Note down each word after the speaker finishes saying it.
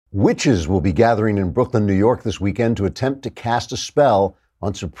Witches will be gathering in Brooklyn, New York this weekend to attempt to cast a spell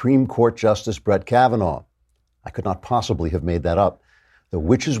on Supreme Court Justice Brett Kavanaugh. I could not possibly have made that up. The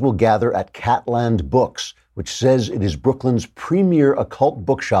witches will gather at Catland Books, which says it is Brooklyn's premier occult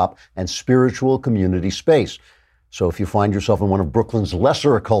bookshop and spiritual community space. So if you find yourself in one of Brooklyn's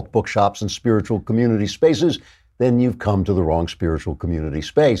lesser occult bookshops and spiritual community spaces, then you've come to the wrong spiritual community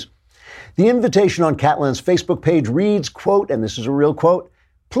space. The invitation on Catland's Facebook page reads, quote, and this is a real quote,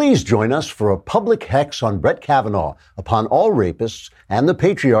 "Please join us for a public hex on Brett Kavanaugh upon all rapists and the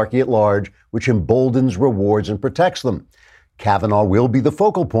patriarchy at large, which emboldens, rewards, and protects them. Kavanaugh will be the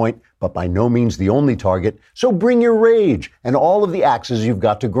focal point, but by no means the only target, so bring your rage and all of the axes you've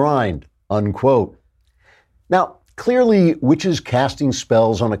got to grind," unquote. Now, clearly, witches casting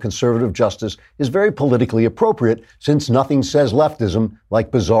spells on a conservative justice is very politically appropriate, since nothing says leftism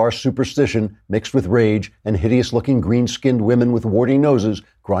like bizarre superstition mixed with rage and hideous-looking green-skinned women with warty noses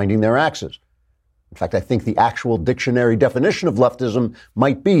grinding their axes. In fact, I think the actual dictionary definition of leftism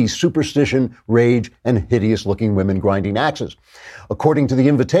might be superstition, rage, and hideous-looking women grinding axes. According to the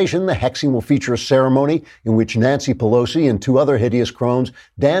invitation, the hexing will feature a ceremony in which Nancy Pelosi and two other hideous crones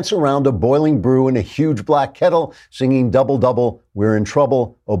dance around a boiling brew in a huge black kettle, singing double, double, we're in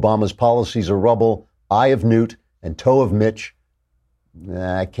trouble, Obama's policies are rubble, eye of Newt, and toe of Mitch.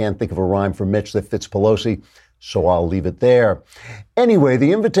 I can't think of a rhyme for Mitch that fits Pelosi, so I'll leave it there. Anyway,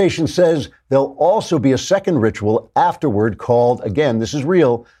 the invitation says there'll also be a second ritual afterward called, again, this is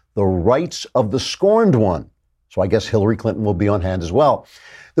real, the Rites of the Scorned One. So I guess Hillary Clinton will be on hand as well.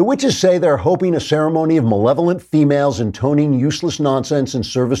 The witches say they're hoping a ceremony of malevolent females intoning useless nonsense in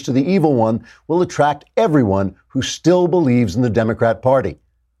service to the evil one will attract everyone who still believes in the Democrat Party.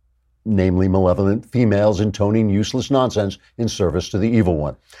 Namely, malevolent females intoning useless nonsense in service to the evil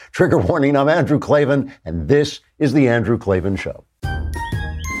one. Trigger warning, I'm Andrew Klavan, and this is The Andrew Klavan Show. I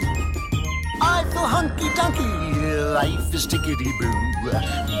feel hunky-dunky, life is tickety-boo.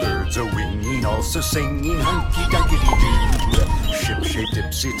 Birds are winging, also singing hunky-dunky-doo. Ship-shaped,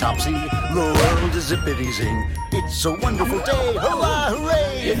 ipsy-topsy, the world is zippity-zing. It's a wonderful day, hurrah,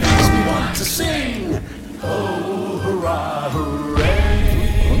 hooray! It makes me want to sing. Oh, hurrah, hooray!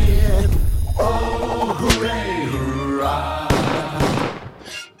 Oh, hooray, hurrah.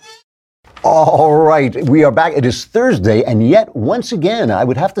 All right, we are back. It is Thursday, and yet, once again, I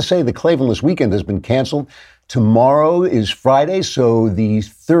would have to say the Klavanless weekend has been canceled. Tomorrow is Friday, so the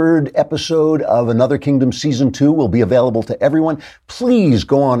third episode of Another Kingdom Season 2 will be available to everyone. Please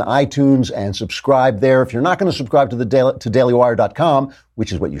go on iTunes and subscribe there. If you're not going to subscribe to dailywire.com,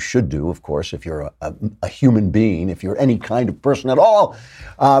 which is what you should do, of course, if you're a human being, if you're any kind of person at all.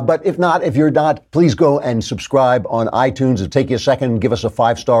 But if you're not, please go and subscribe on iTunes. It'll take you a second, give us a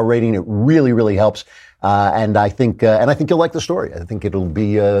 5-star rating. It really, really helps. And I think you'll like the story. I think it'll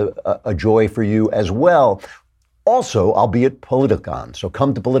be a joy for you as well. Also, I'll be at Politicon. So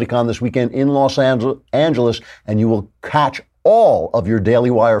come to Politicon this weekend in Los Angeles, and you will catch all of your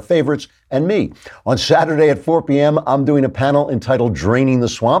Daily Wire favorites and me. On Saturday at 4 p.m., I'm doing a panel entitled Draining the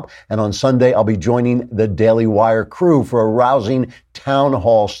Swamp. And on Sunday, I'll be joining the Daily Wire crew for a rousing town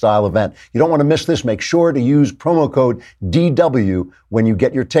hall style event. You don't want to miss this. Make sure to use promo code DW when you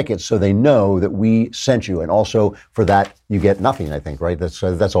get your tickets so they know that we sent you. And also for that, you get nothing, I think, right? That's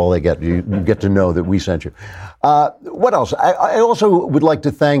all they get. You get to know that we sent you. What else? I also would like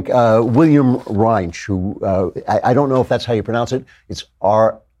to thank William Reinsch, who I don't know if that's how you pronounce it. It's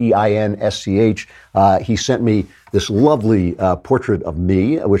Reinsch. He sent me this lovely portrait of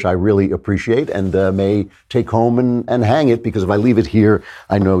me, which I really appreciate, and may take home and hang it, because if I leave it here,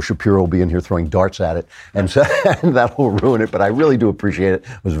 I know Shapiro will be in here throwing darts at it, and so and that will ruin it. But I really do appreciate it.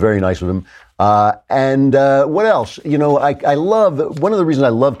 It was very nice of him. And what else? You know, I love, one of the reasons I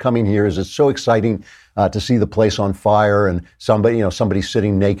love coming here is it's so exciting to see the place on fire, and somebody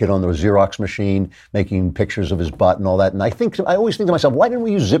sitting naked on the Xerox machine making pictures of his butt and all that. And I always think to myself, why didn't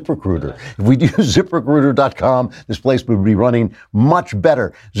we use ZipRecruiter? If we'd use ZipRecruiter.com, this place would be running much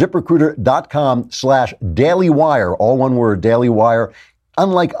better. ZipRecruiter.com/dailywire, all one word, Daily Wire.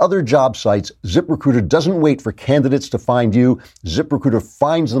 Unlike other job sites, ZipRecruiter doesn't wait for candidates to find you. ZipRecruiter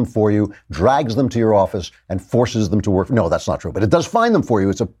finds them for you, drags them to your office, and forces them to work. No, that's not true, but it does find them for you.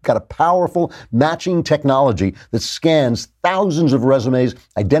 It's got a powerful matching technology that scans thousands of resumes,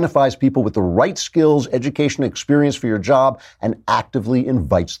 identifies people with the right skills, education, experience for your job, and actively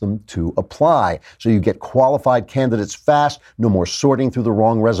invites them to apply. So you get qualified candidates fast, no more sorting through the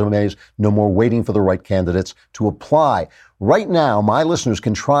wrong resumes, no more waiting for the right candidates to apply. Right now, my listeners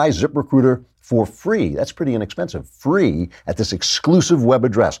can try ZipRecruiter for free. That's pretty inexpensive. Free at this exclusive web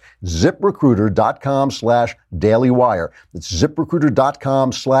address, ZipRecruiter.com/DailyWire. It's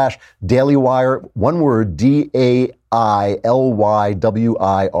ZipRecruiter.com/DailyWire. One word, DAILYWIRE.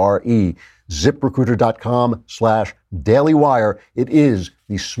 ZipRecruiter.com/DailyWire. It is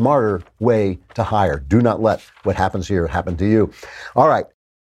the smarter way to hire. Do not let what happens here happen to you. All right.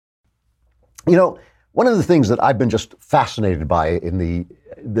 You know, one of the things that I've been just fascinated by in the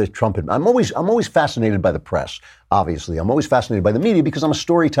Trump, I'm always fascinated by the press, obviously. I'm always fascinated by the media because I'm a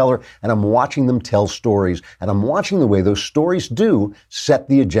storyteller and I'm watching them tell stories and I'm watching the way those stories do set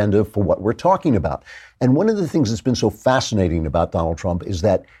the agenda for what we're talking about. And one of the things that's been so fascinating about Donald Trump is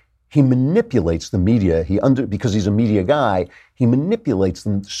that he manipulates the media. Because he's a media guy, he manipulates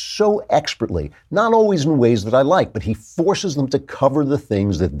them so expertly, not always in ways that I like, but he forces them to cover the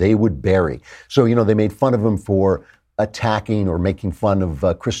things that they would bury. So, you know, they made fun of him for attacking or making fun of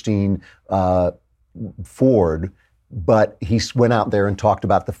Christine Ford, but he went out there and talked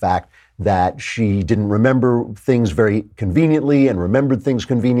about the fact that she didn't remember things very conveniently and remembered things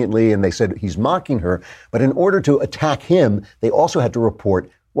conveniently, and they said he's mocking her. But in order to attack him, they also had to report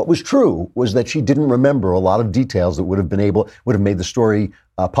what was true was that she didn't remember a lot of details that would have made the story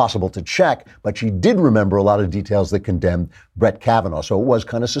possible to check, but she did remember a lot of details that condemned Brett Kavanaugh. So it was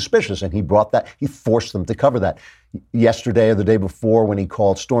kind of suspicious, and he forced them to cover that. Yesterday or the day before, when he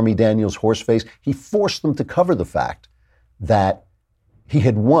called Stormy Daniels horseface, he forced them to cover the fact that he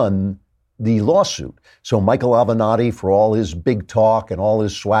had won the lawsuit. So Michael Avenatti, for all his big talk and all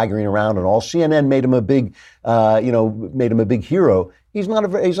his swaggering around, and all CNN made him a big hero. He's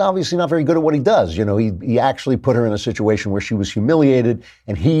obviously not very good at what he does. You know, he actually put her in a situation where she was humiliated,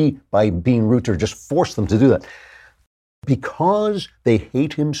 and he, by being rude to her, just forced them to do that. Because they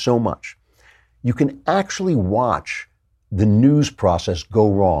hate him so much, you can actually watch the news process go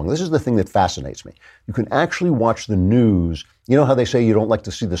wrong. This is the thing that fascinates me. You can actually watch the news. You know how they say you don't like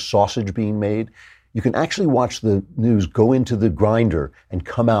to see the sausage being made? You can actually watch the news go into the grinder and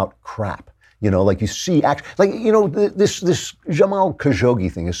come out crap. You know, like you see, this Jamal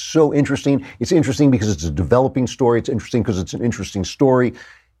Khashoggi thing is so interesting. It's interesting because it's a developing story. It's interesting because it's an interesting story.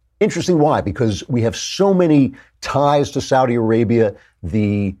 Interesting why? Because we have so many ties to Saudi Arabia.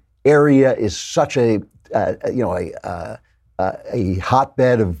 The area is such a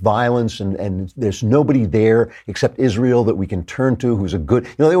hotbed of violence, and there's nobody there except Israel that we can turn to who's a good,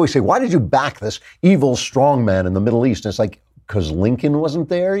 they always say, why did you back this evil strongman in the Middle East? And it's like, because Lincoln wasn't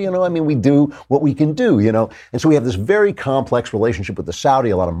there, we do what we can do, And so we have this very complex relationship with the Saudi,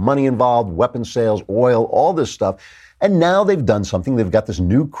 a lot of money involved, weapons sales, oil, all this stuff. And now they've done something. They've got this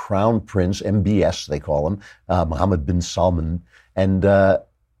new crown prince, MBS, they call him, Mohammed bin Salman. And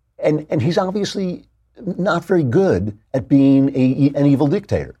he's obviously not very good at being an evil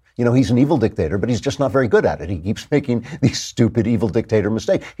dictator. He's an evil dictator, but he's just not very good at it. He keeps making these stupid evil dictator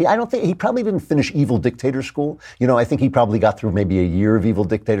mistakes. He probably didn't finish evil dictator school. I think he probably got through maybe a year of evil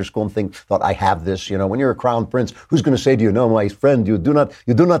dictator school and thought, I have this. When you're a crown prince, who's going to say to you, no, my friend, you do not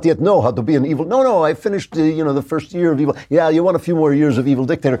yet know how to be an evil. No, I finished the first year of evil. Yeah, you want a few more years of evil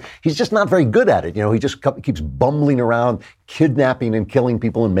dictator. He's just not very good at it. He just keeps bumbling around, kidnapping and killing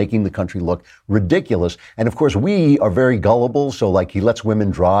people and making the country look ridiculous. And of course, we are very gullible. So he lets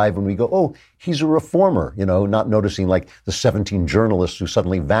women drive and we go, oh, he's a reformer, not noticing the 17 journalists who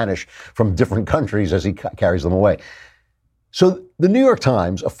suddenly vanish from different countries as he carries them away. So the New York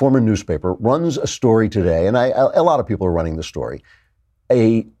Times, a former newspaper, runs a story today, and a lot of people are running the story.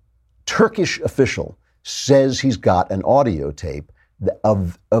 A Turkish official says he's got an audio tape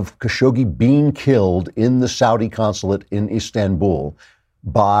of Khashoggi being killed in the Saudi consulate in Istanbul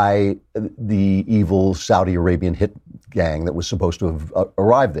by the evil Saudi Arabian hit gang that was supposed to have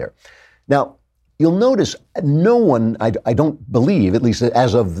arrived there. Now, you'll notice no one, I don't believe, at least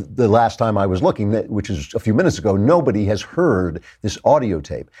as of the last time I was looking, which is a few minutes ago, nobody has heard this audio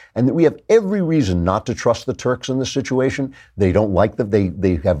tape. And we have every reason not to trust the Turks in this situation. They don't like them.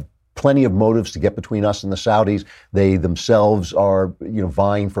 They have plenty of motives to get between us and the Saudis. They themselves are,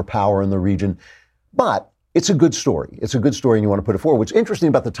 vying for power in the region. But it's a good story. It's a good story, and you want to put it forward. What's interesting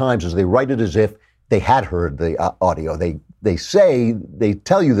about the Times is they write it as if they had heard the audio. They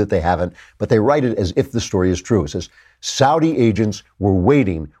tell you that they haven't, but they write it as if the story is true. It says, Saudi agents were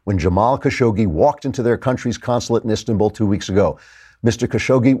waiting when Jamal Khashoggi walked into their country's consulate in Istanbul 2 weeks ago. Mr.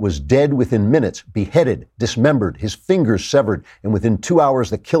 Khashoggi was dead within minutes, beheaded, dismembered, his fingers severed, and within 2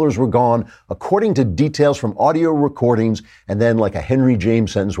 hours the killers were gone, according to details from audio recordings, and then like a Henry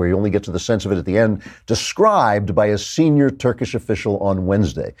James sentence where you only get to the sense of it at the end, described by a senior Turkish official on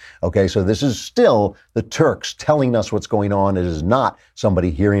Wednesday. Okay, so this is still the Turks telling us what's going on. It is not somebody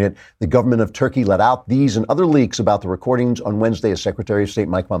hearing it. The government of Turkey let out these and other leaks about the recordings on Wednesday as Secretary of State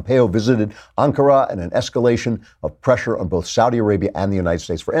Mike Pompeo visited Ankara, and an escalation of pressure on both Saudi Arabia and the United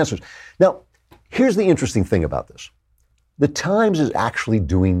States for answers. Now, here's the interesting thing about this. The Times is actually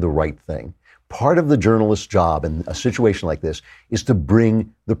doing the right thing. Part of the journalist's job in a situation like this is to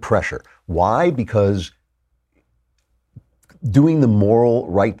bring the pressure. Why? Because doing the moral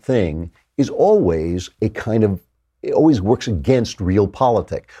right thing is always it always works against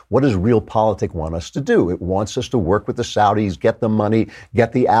realpolitik. What does realpolitik want us to do? It wants us to work with the Saudis, get the money,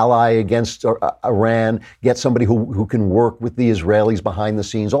 get the ally against Iran, get somebody who can work with the Israelis behind the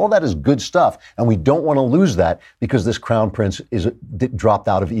scenes. All that is good stuff, and we don't want to lose that because this crown prince is dropped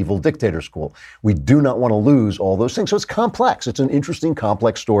out of evil dictator school. We do not want to lose all those things. So it's complex. It's an interesting,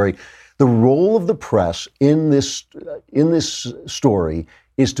 complex story. The role of the press in this story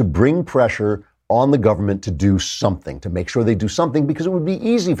is to bring pressure on the government to do something, to make sure they do something, because it would be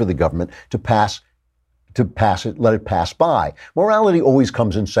easy for the government to pass it, let it pass by. Morality always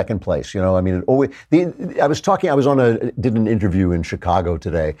comes in second place. I mean, did an interview in Chicago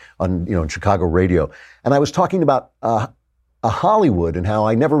today in Chicago radio, and I was talking about Hollywood and how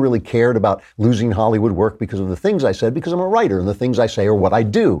I never really cared about losing Hollywood work because of the things I said, because I'm a writer and the things I say are what I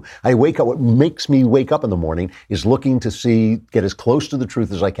do. What makes me wake up in the morning is looking to get as close to the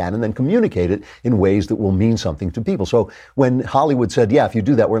truth as I can and then communicate it in ways that will mean something to people. So when Hollywood said, yeah, if you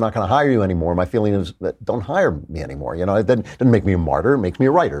do that, we're not going to hire you anymore, my feeling is that don't hire me anymore. It doesn't make me a martyr. It makes me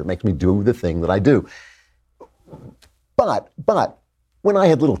a writer. It makes me do the thing that I do. But when I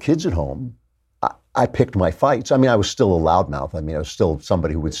had little kids at home, I picked my fights. I mean, I was still a loudmouth. I mean, I was still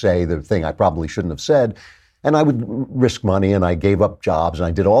somebody who would say the thing I probably shouldn't have said. And I would risk money, and I gave up jobs, and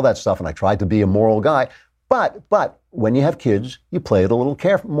I did all that stuff, and I tried to be a moral guy. But when you have kids, you play it a little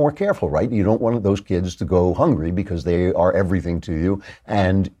more careful, right? You don't want those kids to go hungry because they are everything to you,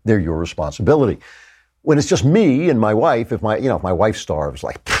 and they're your responsibility. When it's just me and my wife, if my wife starves,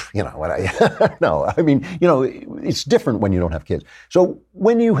 no, I mean, it's different when you don't have kids. So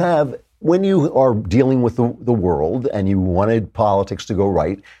when you are dealing with the world and you wanted politics to go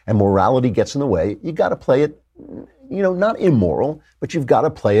right and morality gets in the way, you got to play it, not immoral, but you've got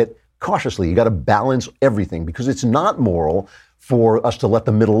to play it cautiously. You got to balance everything, because it's not moral for us to let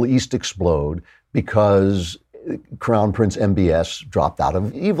the Middle East explode because Crown Prince MBS dropped out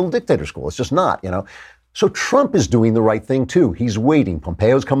of evil dictator school. It's just not, So Trump is doing the right thing, too. He's waiting.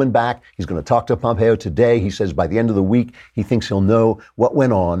 Pompeo's coming back. He's going to talk to Pompeo today. He says by the end of the week, he thinks he'll know what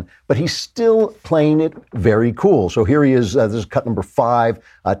went on. But he's still playing it very cool. So here he is. This is cut number 5,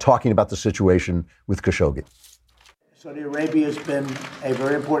 talking about the situation with Khashoggi. Saudi Arabia has been a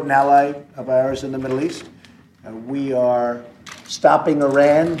very important ally of ours in the Middle East. We are stopping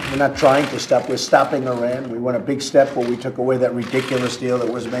Iran. We're not trying to stop. We're stopping Iran. We went a big step where we took away that ridiculous deal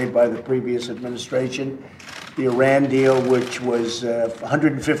that was made by the previous administration. The Iran deal, which was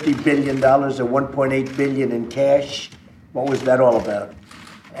 $150 billion or $1.8 billion in cash. What was that all about?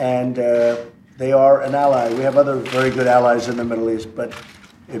 And they are an ally. We have other very good allies in the Middle East, but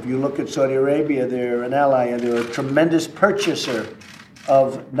if you look at Saudi Arabia, they're an ally, and they're a tremendous purchaser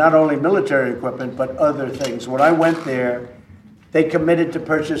of not only military equipment, but other things. When I went there, they committed to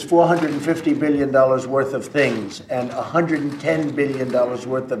purchase $450 billion worth of things and $110 billion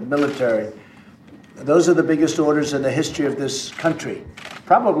worth of military. Those are the biggest orders in the history of this country,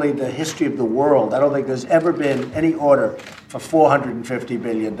 probably the history of the world. I don't think there's ever been any order for $450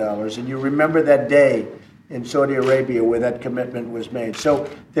 billion. And you remember that day in Saudi Arabia where that commitment was made. So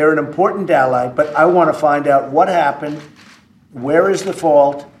they're an important ally, but I want to find out what happened, where is the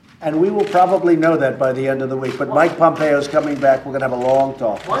fault, and we will probably know that by the end of the week. But Mike Pompeo is coming back. We're going to have a long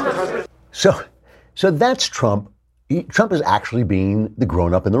talk. So that's Trump. Trump is actually being the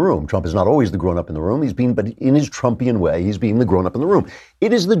grown-up in the room. Trump is not always the grown-up in the room. But in his Trumpian way, he's being the grown-up in the room.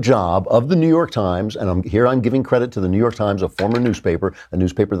 It is the job of the New York Times, and I'm giving credit to the New York Times, a former newspaper, a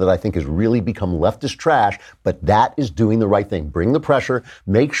newspaper that I think has really become leftist trash, but that is doing the right thing. Bring the pressure.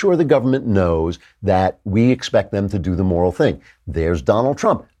 Make sure the government knows that we expect them to do the moral thing. There's Donald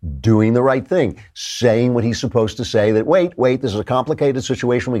Trump doing the right thing, saying what he's supposed to say, that wait, this is a complicated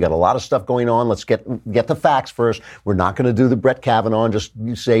situation. We got a lot of stuff going on. Let's get the facts first. We're not going to do the Brett Kavanaugh and just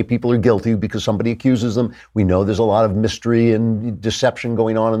say people are guilty because somebody accuses them. We know there's a lot of mystery and deception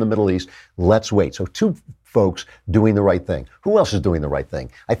going on in the Middle East. Let's wait. So 2 folks doing the right thing. Who else is doing the right thing?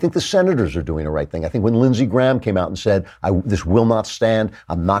 I think the senators are doing the right thing. I think when Lindsey Graham came out and said, this will not stand,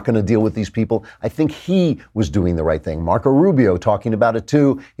 I'm not going to deal with these people, I think he was doing the right thing. Marco Rubio talking about it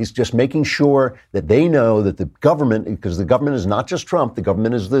too. He's just making sure that they know that the government, because the government is not just Trump, the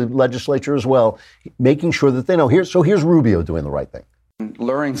government is the legislature as well, making sure that they know. Here's Rubio doing the right thing.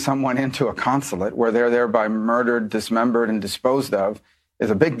 Luring someone into a consulate where they're thereby murdered, dismembered, and disposed of is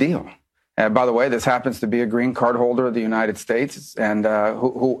a big deal. And by the way, this happens to be a green card holder of the United States and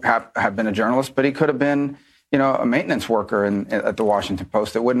who have been a journalist, but he could have been, a maintenance worker at the Washington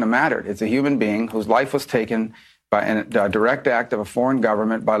Post. It wouldn't have mattered. It's a human being whose life was taken by a direct act of a foreign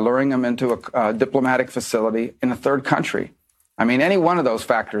government by luring him into a diplomatic facility in a third country. I mean, any one of those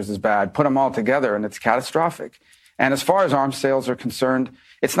factors is bad. Put them all together and it's catastrophic. And as far as arms sales are concerned,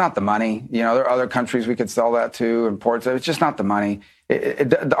 it's not the money. There are other countries we could sell that to, imports. It's just not the money.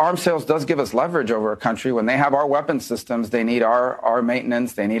 The arms sales does give us leverage over a country. When they have our weapon systems, they need our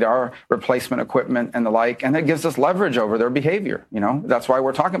maintenance, they need our replacement equipment and the like, and it gives us leverage over their behavior. That's why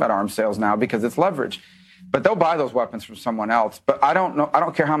we're talking about arms sales now, because it's leverage. But they'll buy those weapons from someone else. But I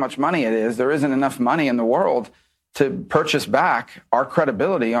don't care how much money it is. There isn't enough money in the world to purchase back our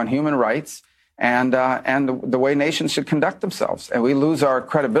credibility on human rights and the way nations should conduct themselves. And we lose our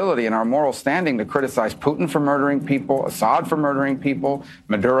credibility and our moral standing to criticize Putin for murdering people, Assad for murdering people,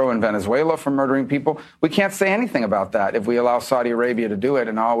 Maduro in Venezuela for murdering people. We can't say anything about that if we allow Saudi Arabia to do it,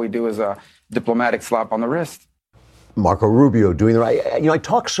 and all we do is a diplomatic slap on the wrist. Marco Rubio doing the right. I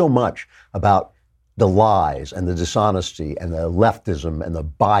talk so much about the lies and the dishonesty and the leftism and the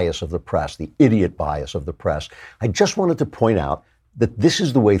bias of the press, the idiot bias of the press. I just wanted to point out that this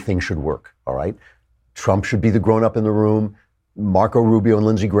is the way things should work, all right? Trump should be the grown-up in the room. Marco Rubio and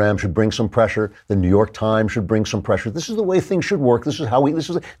Lindsey Graham should bring some pressure. The New York Times should bring some pressure. This is the way things should work. This is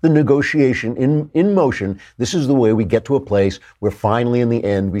the negotiation in motion. This is the way we get to a place where finally in the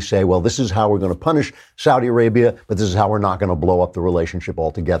end we say, well, this is how we're going to punish Saudi Arabia, but this is how we're not going to blow up the relationship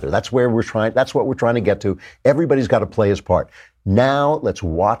altogether. That's what we're trying to get to. Everybody's got to play his part. Now let's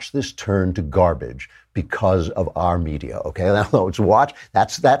watch this turn to garbage because of our media. Okay, now let's watch.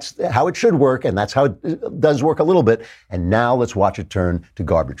 That's how it should work, and that's how it does work a little bit. And now let's watch it turn to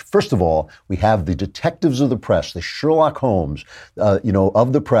garbage. First of all, we have the detectives of the press, the Sherlock Holmes,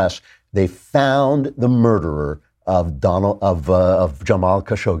 of the press. They found the murderer of Jamal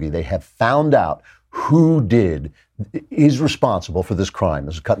Khashoggi. They have found out who is responsible for this crime.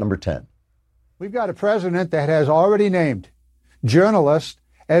 This is cut number 10. We've got a president that has already named journalists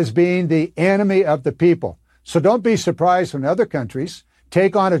as being the enemy of the people. So don't be surprised when other countries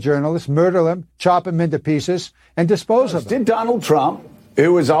take on a journalist, murder them, chop him into pieces, and dispose of them. Did Donald Trump,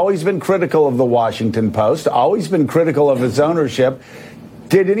 who has always been critical of the Washington Post, always been critical of its ownership,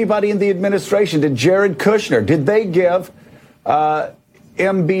 did anybody in the administration, did Jared Kushner, did they give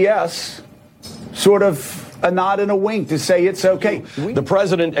MBS sort of a nod and a wink to say it's okay? The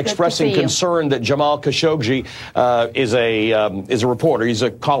president expressing concern that Jamal Khashoggi is a reporter. He's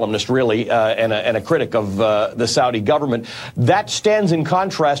a columnist, really, and a critic of the Saudi government. That stands in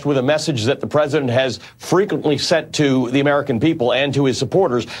contrast with a message that the president has frequently sent to the American people and to his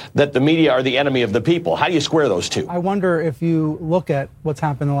supporters that the media are the enemy of the people. How do you square those two? I wonder if you look at what's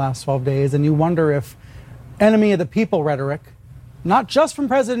happened in the last 12 days and you wonder if enemy of the people rhetoric, not just from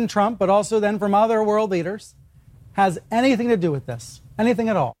President Trump, but also then from other world leaders, has anything to do with this, anything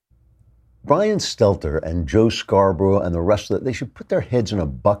at all. Brian Stelter and Joe Scarborough and the rest of it, they should put their heads in a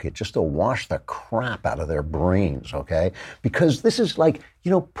bucket just to wash the crap out of their brains, okay? Because this is like,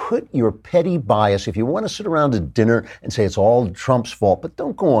 put your petty bias, if you want to sit around at dinner and say it's all Trump's fault, but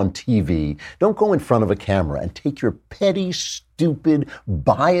don't go on TV, don't go in front of a camera and take your petty, stupid,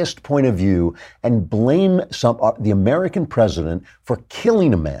 biased point of view and blame the American president for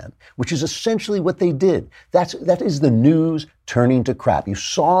killing a man, which is essentially what they did. That is the news turning to crap. You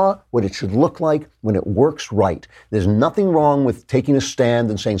saw what it should look like when it works right. There's nothing wrong with taking a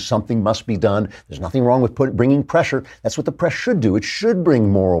stand and saying something must be done. There's nothing wrong with bringing pressure. That's what the press should do. It should bring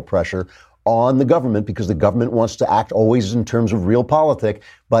moral pressure on the government because the government wants to act always in terms of real politics,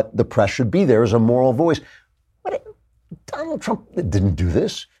 but the press should be there as a moral voice. Donald Trump didn't do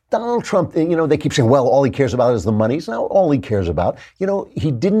this. Donald Trump, they keep saying, well, all he cares about is the money. It's not all he cares about.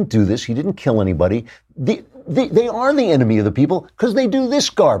 He didn't do this. He didn't kill anybody. They are the enemy of the people because they do this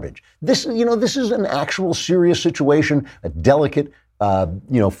garbage. This is an actual serious situation, a delicate,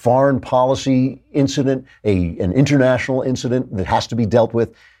 foreign policy incident, an international incident that has to be dealt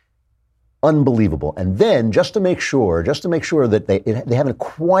with. Unbelievable. And then just to make sure that they haven't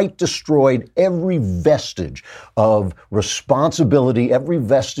quite destroyed every vestige of responsibility, every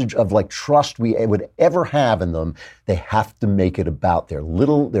vestige of like trust we would ever have in them, they have to make it about their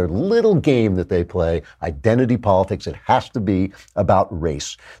little game that they play, identity politics. It has to be about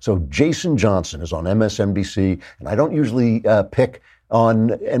race. So Jason Johnson is on MSNBC, and I don't usually pick on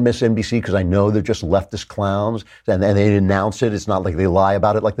MSNBC because I know they're just leftist clowns and they announce it. It's not like they lie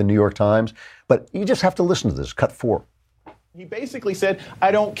about it like the New York Times. But you just have to listen to this. Cut 4. He basically said,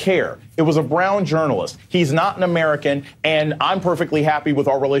 I don't care. It was a brown journalist. He's not an American, and I'm perfectly happy with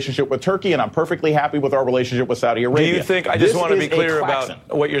our relationship with Turkey, and I'm perfectly happy with our relationship with Saudi Arabia. Do you think, I just want to be clear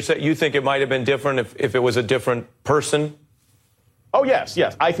about what you're saying, you think it might have been different if it was a different person? Oh, yes.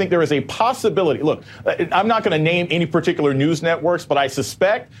 I think there is a possibility. Look, I'm not going to name any particular news networks, but I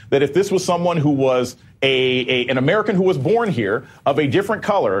suspect that if this was someone who was an American who was born here of a different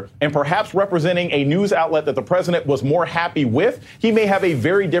color and perhaps representing a news outlet that the president was more happy with, he may have a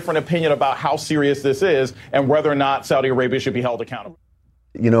very different opinion about how serious this is and whether or not Saudi Arabia should be held accountable.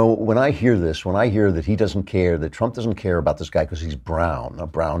 You know, when I hear that he doesn't care, that Trump doesn't care about this guy because he's brown, a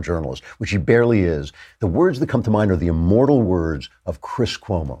brown journalist, which he barely is, the words that come to mind are the immortal words of Chris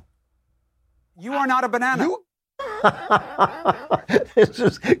Cuomo. You are not a banana. This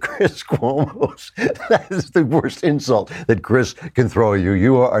is Chris Cuomo's. That is the worst insult that Chris can throw at you.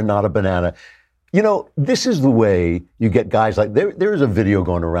 You are not a banana. You know, this is the way you get guys like, there is a video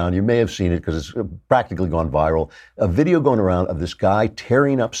going around, you may have seen it because it's practically gone viral, a video going around of this guy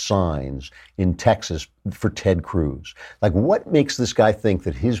tearing up signs in Texas for Ted Cruz. Like, what makes this guy think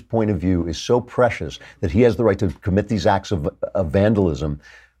that his point of view is so precious that he has the right to commit these acts of vandalism?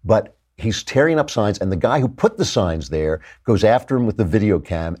 But he's tearing up signs, and the guy who put the signs there goes after him with the video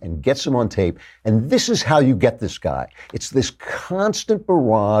cam and gets him on tape. And this is how you get this guy. It's this constant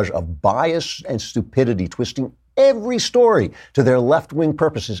barrage of bias and stupidity, twisting every story to their left-wing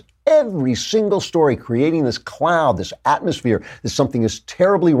purposes. Every single story creating this cloud, this atmosphere that something is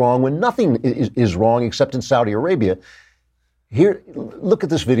terribly wrong when nothing is wrong except in Saudi Arabia. Here, look at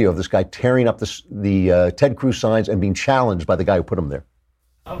this video of this guy tearing up the Ted Cruz signs and being challenged by the guy who put them there.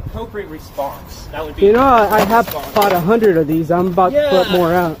 Appropriate response. That would be. You know, I have bought 100 of these. I'm about to put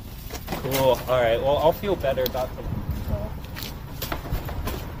more out. Cool. All right. Well, I'll feel better about them.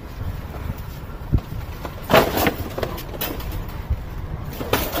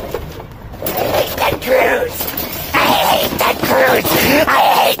 I hate Ted Cruz. I hate Ted Cruz. I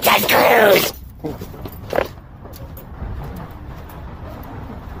hate Ted Cruz.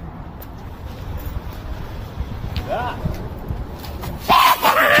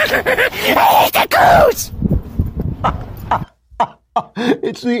 I hate the Cruz!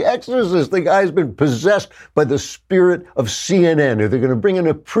 It's The Exorcist. The guy's been possessed by the spirit of CNN. They're going to bring in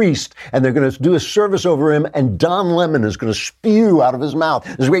a priest, and they're going to do a service over him, and Don Lemon is going to spew out of his mouth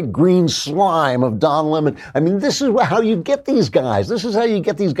this great green slime of Don Lemon. I mean, this is how you get these guys. This is how you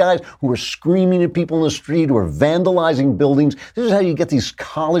get these guys who are screaming at people in the street, who are vandalizing buildings. This is how you get these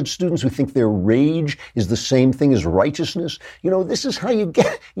college students who think their rage is the same thing as righteousness. You know, this is how you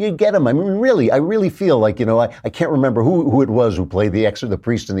get them. I mean, really, I really feel like, you know, I can't remember who it was who played the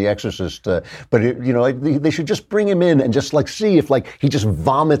priest in The Exorcist, but they should just bring him in and just like see if like he just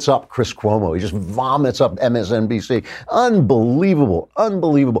vomits up Chris Cuomo, he just vomits up MSNBC. Unbelievable.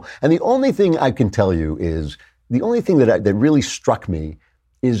 And the only thing I can tell you is the only thing that really struck me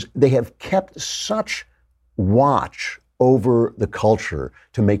is they have kept such watch over the culture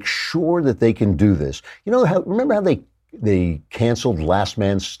to make sure that they can do this. You know, remember how they canceled Last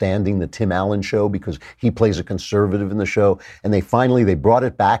Man Standing, the Tim Allen show, because he plays a conservative in the show. And they brought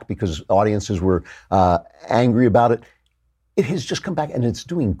it back because audiences were angry about it. It has just come back and it's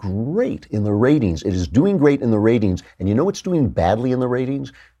doing great in the ratings. It is doing great in the ratings. And you know what's doing badly in the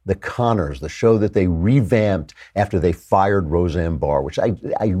ratings? The Conners, the show that they revamped after they fired Roseanne Barr, which I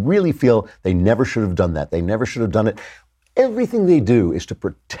really feel they never should have done that. They never should have done it. Everything they do is to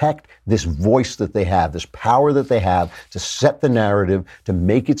protect this voice that they have, this power that they have, to set the narrative, to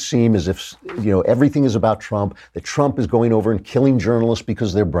make it seem as if, you know, everything is about Trump, that Trump is going over and killing journalists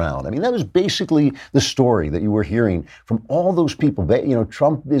because they're brown. I mean, that was basically the story that you were hearing from all those people. You know,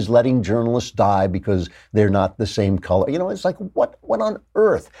 Trump is letting journalists die because they're not the same color. You know, it's like, what on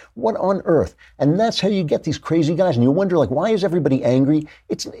earth? What on earth? And that's how you get these crazy guys. And you wonder, like, why is everybody angry?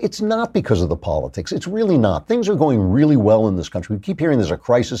 It's not because of the politics. It's really not. Things are going really well in this country. We keep hearing there's a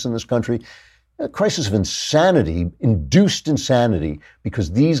crisis in this country. A crisis of insanity, induced insanity,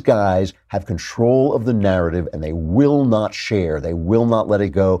 because these guys have control of the narrative and they will not share. They will not let it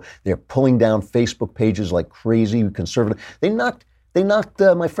go. They're pulling down Facebook pages like crazy, conservative. They knocked They knocked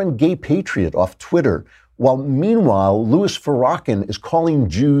my friend Gay Patriot off Twitter, while meanwhile, Louis Farrakhan is calling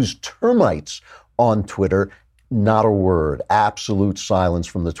Jews termites on Twitter. Not a word. Absolute silence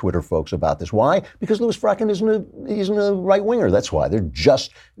from the Twitter folks about this. Why? Because Louis Farrakhan isn't a right winger. That's why.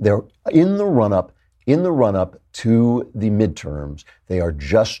 They're in the run-up to the midterms. They are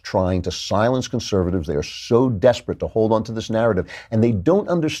just trying to silence conservatives. They are so desperate to hold on to this narrative. And they don't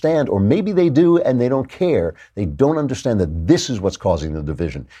understand, or maybe they do and they don't care. They don't understand that this is what's causing the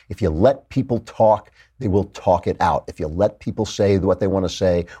division. If you let people talk, they will talk it out. If you let people say what they want to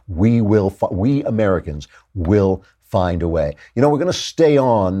say, we Americans will find a way. You know, we're going to stay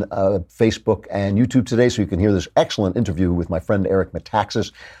on Facebook and YouTube today so you can hear this excellent interview with my friend Eric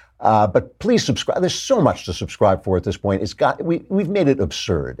Metaxas. But please subscribe. There's so much to subscribe for at this point. We've made it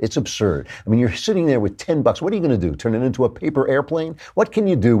absurd. It's absurd. I mean, you're sitting there with $10. What are you going to do? Turn it into a paper airplane? What can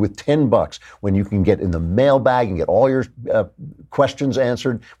you do with $10 when you can get in the mailbag and get all your questions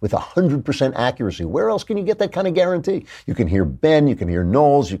answered with 100% accuracy? Where else can you get that kind of guarantee? You can hear Ben, you can hear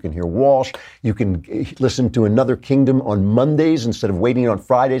Knowles, you can hear Walsh, you can listen to Another Kingdom on Mondays instead of waiting on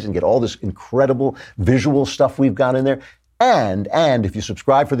Fridays and get all this incredible visual stuff we've got in there. And if you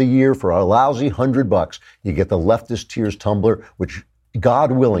subscribe for the year for a lousy $100, you get the Leftist Tears tumbler, which,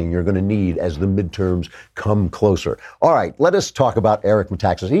 God willing, you're going to need as the midterms come closer. All right, let us talk about Eric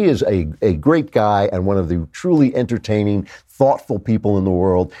Metaxas. He is a great guy and one of the truly entertaining, thoughtful people in the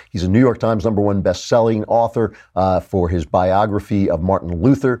world. He's a New York Times #1 best-selling author for his biography of Martin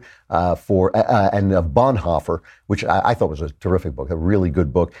Luther and of Bonhoeffer, which I thought was a terrific book, a really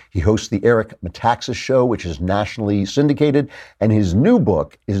good book. He hosts the Eric Metaxas Show, which is nationally syndicated. And his new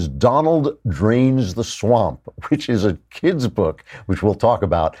book is Donald Drains the Swamp, which is a kid's book, which we'll talk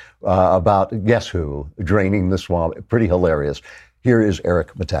about guess who, draining the swamp. Pretty hilarious. Here is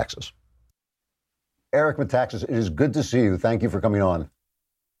Eric Metaxas. Eric Metaxas, it is good to see you. Thank you for coming on.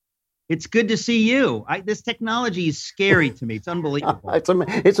 It's good to see you. This technology is scary to me. It's unbelievable. It's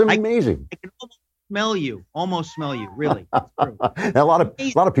amazing. I can almost smell you. Really. It's true. Now, a lot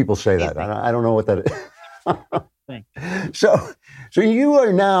of people say that. I don't know what that is. So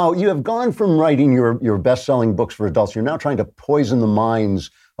you have gone from writing your best-selling books for adults. You're now trying to poison the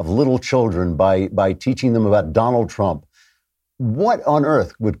minds of little children by teaching them about Donald Trump. What on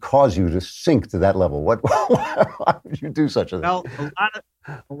earth would cause you to sink to that level? Why would you do such a thing? Well,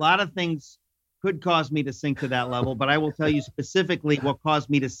 a lot of things could cause me to sink to that level, but I will tell you specifically what caused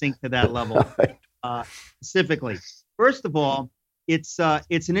me to sink to that level. Specifically, first of all, it's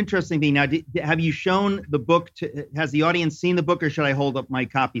an interesting thing. Now, have you shown the book? Has the audience seen the book, or should I hold up my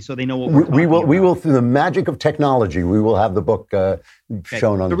copy so they know what we're talking about? We will, through the magic of technology, we will have the book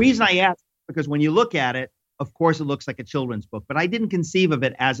shown on. The reason I ask, because when you look at it, of course, it looks like a children's book, but I didn't conceive of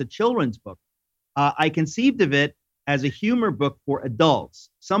it as a children's book. I conceived of it as a humor book for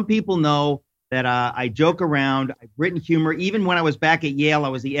adults. Some people know that I joke around. I've written humor. Even when I was back at Yale, I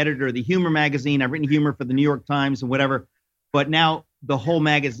was the editor of the humor magazine. I've written humor for the New York Times and whatever. But now the whole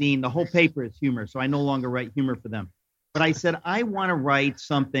magazine, the whole paper is humor. So I no longer write humor for them. But I said, I want to write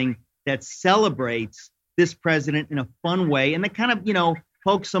something that celebrates this president in a fun way and that kind of,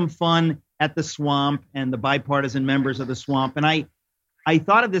 poke some fun at the swamp and the bipartisan members of the swamp. And I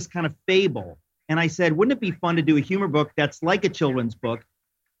thought of this kind of fable. And I said, wouldn't it be fun to do a humor book that's like a children's book?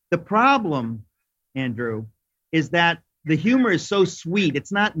 The problem, Andrew, is that the humor is so sweet.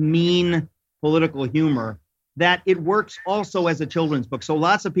 It's not mean political humor, that it works also as a children's book. So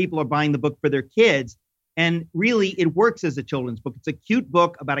lots of people are buying the book for their kids. And really, it works as a children's book. It's a cute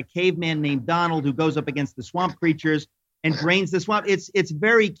book about a caveman named Donald who goes up against the swamp creatures and drains the swamp. It's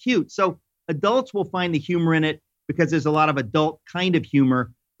very cute. So adults will find the humor in it because there's a lot of adult kind of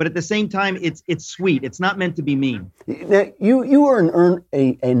humor. But at the same time, it's sweet. It's not meant to be mean. Now, you were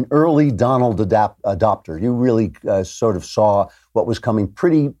an early Donald adopter. You really sort of saw what was coming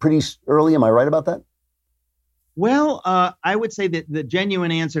pretty early. Am I right about that? Well, I would say that the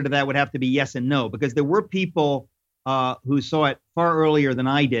genuine answer to that would have to be yes and no, because there were people who saw it far earlier than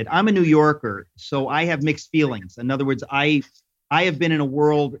I did. I'm a New Yorker, so I have mixed feelings. In other words, I have been in a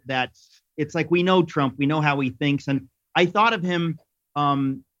world that it's like we know Trump, we know how he thinks, and I thought of him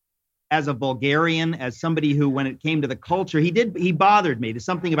as a vulgarian, as somebody who, when it came to the culture, he bothered me. There's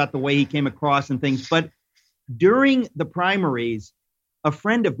something about the way he came across and things. But during the primaries, a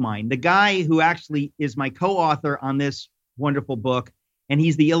friend of mine, the guy who actually is my co-author on this wonderful book, and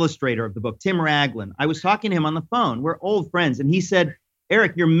he's the illustrator of the book, Tim Raglan. I was talking to him on the phone. We're old friends. And he said,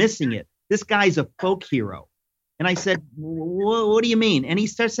 Eric, you're missing it. This guy's a folk hero. And I said, what do you mean? And he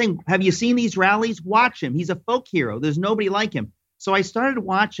starts saying, have you seen these rallies? Watch him. He's a folk hero. There's nobody like him. So I started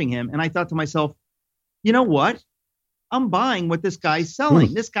watching him, and I thought to myself, you know what? I'm buying what this guy's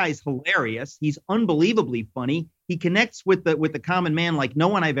selling. This guy's hilarious. He's unbelievably funny. He connects with the common man like no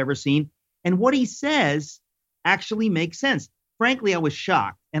one I've ever seen. And what he says actually makes sense. Frankly, I was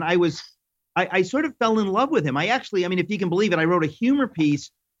shocked. And I sort of fell in love with him. If you can believe it, I wrote a humor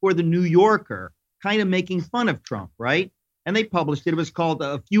piece for the New Yorker, kind of making fun of Trump, right? And they published it. It was called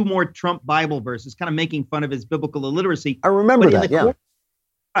A Few More Trump Bible Verses, kind of making fun of his biblical illiteracy. I remember that,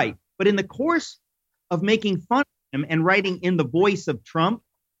 Right. But in the course of making fun of him and writing in the voice of Trump,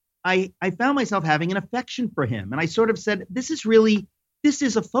 I found myself having an affection for him. And I sort of said, this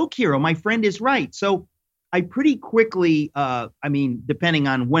is a folk hero. My friend is right. So I pretty quickly, depending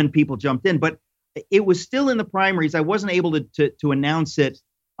on when people jumped in, but it was still in the primaries. I wasn't able to announce it,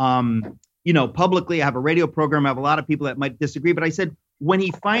 publicly. I have a radio program. I have a lot of people that might disagree. But I said, when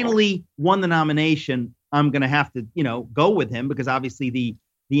he finally won the nomination, I'm going to have to, go with him because obviously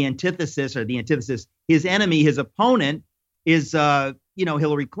the antithesis, his enemy, his opponent is,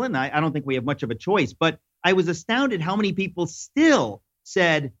 Hillary Clinton. I don't think we have much of a choice. But I was astounded how many people still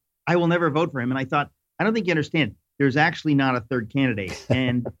said, I will never vote for him. And I thought, I don't think you understand. There's actually not a third candidate.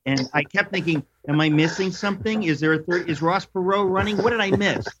 And I kept thinking, am I missing something? Is there a third? Is Ross Perot running? What did I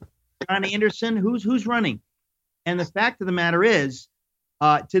miss? John Anderson? Who's running? And the fact of the matter is,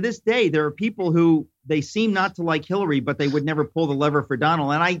 to this day, there are people who they seem not to like Hillary, but they would never pull the lever for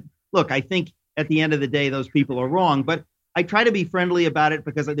Donald. And I think at the end of the day, those people are wrong. But I try to be friendly about it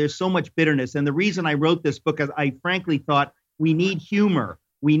because there's so much bitterness. And the reason I wrote this book is I frankly thought we need humor.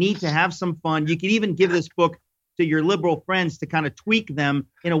 We need to have some fun. You can even give this book to your liberal friends to kind of tweak them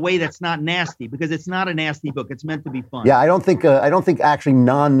in a way that's not nasty, because it's not a nasty book. It's meant to be fun. Yeah, I don't think actually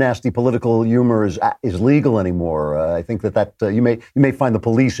non-nasty political humor is legal anymore. I think that you may find the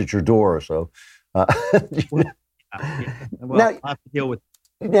police at your door. So, Well, now, I'll have to deal with.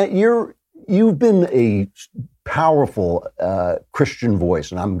 Now you've been a powerful Christian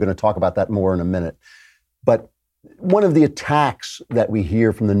voice, and I'm going to talk about that more in a minute. But one of the attacks that we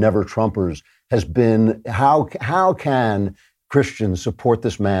hear from the Never Trumpers has been how can Christians support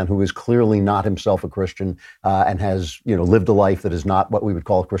this man who is clearly not himself a Christian and has lived a life that is not what we would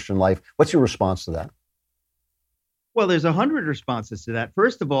call a Christian life. What's your response to that? Well, there's 100 responses to that.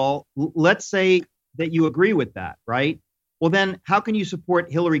 First of all, let's say that you agree with that, right? Well, then how can you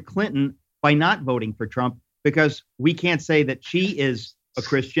support Hillary Clinton by not voting for Trump? Because we can't say that she is a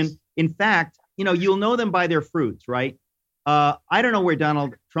Christian. In fact, you'll know them by their fruits, right? I don't know where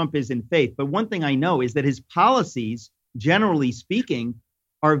Donald Trump is in faith, but one thing I know is that his policies, generally speaking,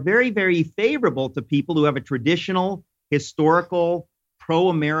 are very, very favorable to people who have a traditional, historical,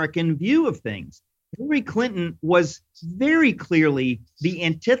 pro-American view of things. Hillary Clinton was very clearly the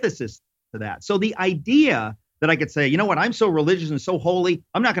antithesis to that. So the idea that I could say, you know what, I'm so religious and so holy,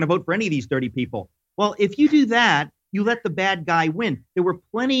 I'm not going to vote for any of these dirty people. Well, if you do that, you let the bad guy win. There were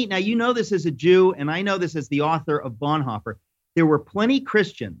plenty. Now, you know this as a Jew, and I know this as the author of Bonhoeffer. There were plenty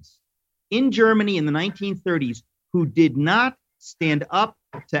Christians in Germany in the 1930s who did not stand up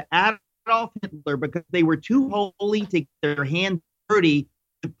to Adolf Hitler because they were too holy to get their hands dirty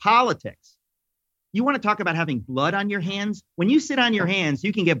in politics. You want to talk about having blood on your hands? When you sit on your hands,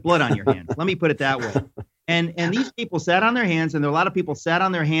 you can get blood on your hands. Let me put it that way. And these people sat on their hands, and there are a lot of people sat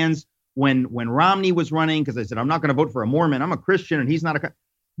on their hands when Romney was running, because they said, I'm not going to vote for a Mormon. I'm a Christian, and he's not a.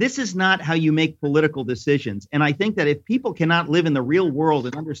 This is not how you make political decisions. And I think that if people cannot live in the real world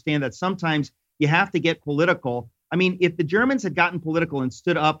and understand that sometimes you have to get political. I mean, if the Germans had gotten political and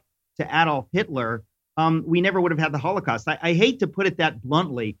stood up to Adolf Hitler, we never would have had the Holocaust. I hate to put it that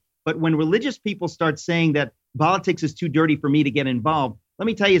bluntly, but when religious people start saying that politics is too dirty for me to get involved, let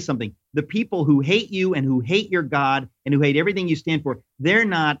me tell you something. The people who hate you and who hate your God and who hate everything you stand for, they're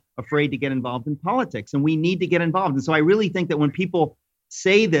not afraid to get involved in politics, and we need to get involved. And so I really think that when people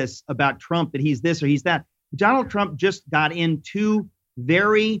say this about Trump, that he's this or he's that, Donald Trump just got in two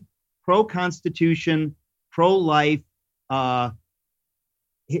very pro-Constitution, pro-life,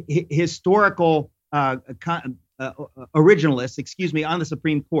 historical originalists, on the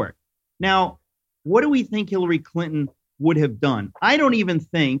Supreme Court. Now, what do we think Hillary Clinton would have done? I don't even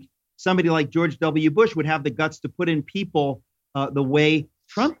think somebody like George W. Bush would have the guts to put in people the way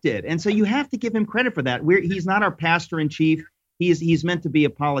Trump did. And so you have to give him credit for that. He's not our pastor in chief. He's meant to be a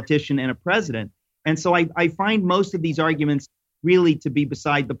politician and a president. And so I find most of these arguments really to be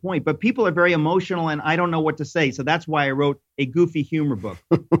beside the point. But people are very emotional, and I don't know what to say. So that's why I wrote a goofy humor book.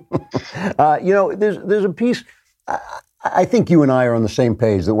 There's a piece. I think you and I are on the same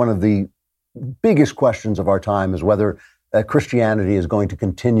page that one of the biggest questions of our time is whether Christianity is going to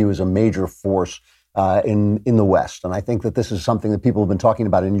continue as a major force in the West. And I think that this is something that people have been talking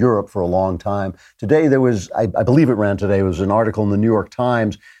about in Europe for a long time. Today, there was, I believe it ran today, was an article in the New York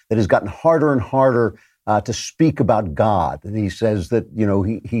Times that has gotten harder and harder to speak about God. And he says that,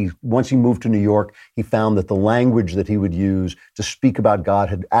 he once he moved to New York, he found that the language that he would use to speak about God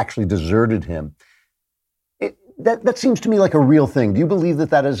had actually deserted him. That seems to me like a real thing. Do you believe that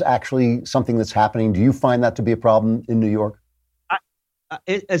that is actually something that's happening? Do you find that to be a problem in New York?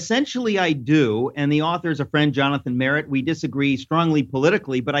 Essentially, I do. And the author is a friend, Jonathan Merritt. We disagree strongly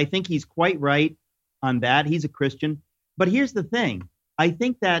politically, but I think he's quite right on that. He's a Christian. But here's the thing. I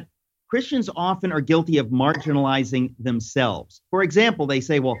think that Christians often are guilty of marginalizing themselves. For example, they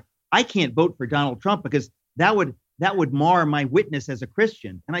say, well, I can't vote for Donald Trump because that would mar my witness as a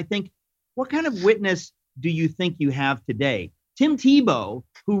Christian. And I think, what kind of witness do you think you have today? Tim Tebow,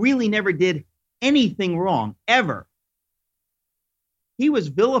 who really never did anything wrong, ever. He was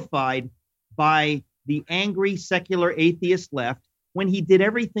vilified by the angry secular atheist left when he did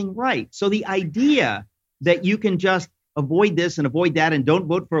everything right. So the idea that you can just avoid this and avoid that and don't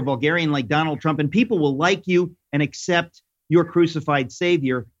vote for a vulgarian like Donald Trump and people will like you and accept your crucified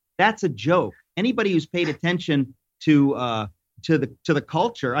savior, that's a joke. Anybody who's paid attention to the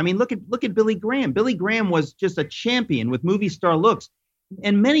culture, I mean, look at Billy Graham. Billy Graham was just a champion with movie star looks,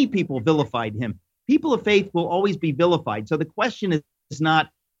 and many people vilified him. People of faith will always be vilified. So the question is not,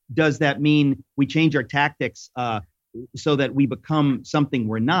 does that mean we change our tactics so that we become something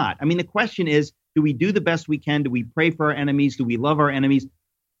we're not? I mean, the question is, do we do the best we can? Do we pray for our enemies? Do we love our enemies?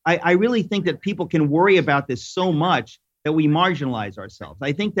 I really think that people can worry about this so much that we marginalize ourselves.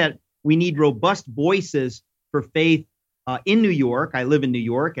 I think that we need robust voices for faith in New York. I live in New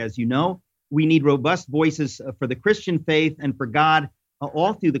York, as you know. We need robust voices for the Christian faith and for God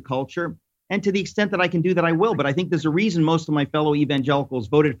all through the culture. And to the extent that I can do that, I will. But I think there's a reason most of my fellow evangelicals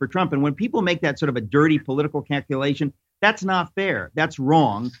voted for Trump. And when people make that sort of a dirty political calculation, that's not fair. That's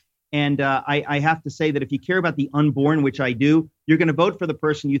wrong. And I have to say that if you care about the unborn, which I do, you're going to vote for the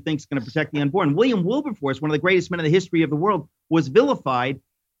person you think is going to protect the unborn. William Wilberforce, one of the greatest men in the history of the world, was vilified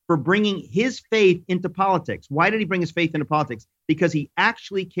for bringing his faith into politics. Why did he bring his faith into politics? Because he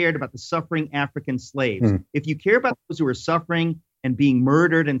actually cared about the suffering African slaves. If you care about those who are suffering and being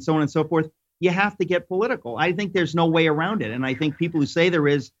murdered and so on and so forth, you have to get political. I think there's no way around it. And I think people who say there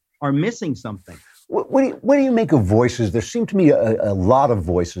is are missing something. What do you make of voices? There seem to me a lot of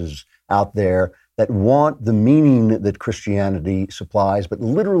voices out there that want the meaning that Christianity supplies, but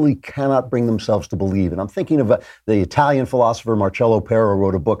literally cannot bring themselves to believe. And I'm thinking of the Italian philosopher Marcello Pera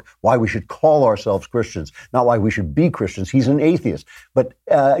wrote a book, Why We Should Call Ourselves Christians, not why we should be Christians. He's an atheist. But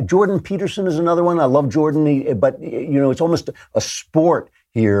Jordan Peterson is another one. I love Jordan, but it's almost a sport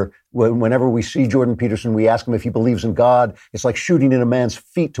here. Whenever we see Jordan Peterson, we ask him if he believes in God. It's like shooting in a man's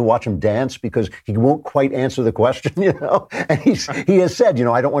feet to watch him dance because he won't quite answer the question, And he has said,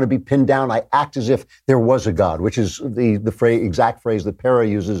 I don't want to be pinned down. I act as if there was a God, which is the exact phrase that Pera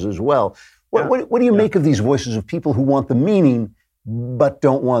uses as well. What do you make of these voices of people who want the meaning but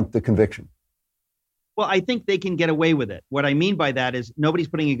don't want the conviction? Well, I think they can get away with it. What I mean by that is nobody's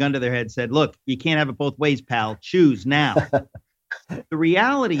putting a gun to their head and said, look, you can't have it both ways, pal. Choose now. The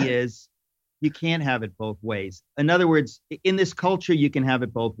reality is you can't have it both ways. In other words, in this culture, you can have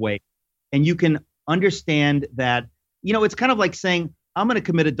it both ways. And you can understand that, it's kind of like saying, I'm going to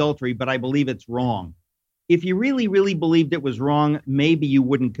commit adultery, but I believe it's wrong. If you really, really believed it was wrong, maybe you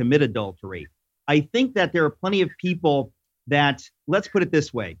wouldn't commit adultery. I think that there are plenty of people that, let's put it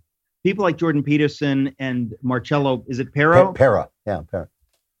this way, people like Jordan Peterson and Marcello, is it Pera? Pera, yeah, Pera.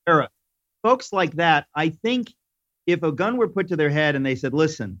 Pera. Folks like that, I think, if a gun were put to their head and they said,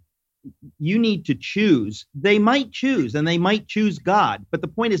 listen, you need to choose, they might choose and they might choose God. But the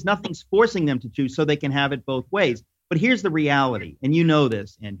point is nothing's forcing them to choose so they can have it both ways. But here's the reality. And you know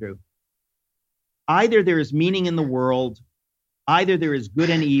this, Andrew. Either there is meaning in the world, either there is good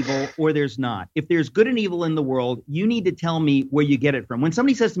and evil, or there's not. If there's good and evil in the world, you need to tell me where you get it from. When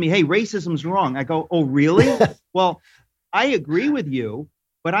somebody says to me, hey, racism's wrong, I go, oh, really? Well, I agree with you,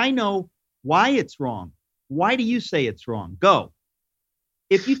 but I know why it's wrong. Why do you say it's wrong? Go.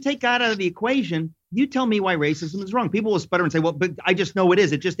 If you take God out of the equation, you tell me why racism is wrong. People will sputter and say, well, but I just know it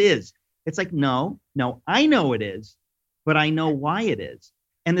is. It just is. It's like, no, I know it is, but I know why it is.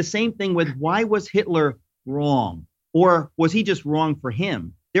 And the same thing with why was Hitler wrong? Or was he just wrong for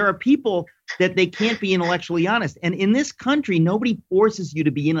him? There are people that they can't be intellectually honest. And in this country, nobody forces you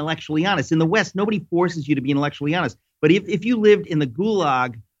to be intellectually honest. In the West, nobody forces you to be intellectually honest. But if you lived in the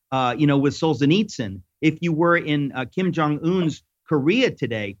Gulag, with Solzhenitsyn, if you were in Kim Jong-un's Korea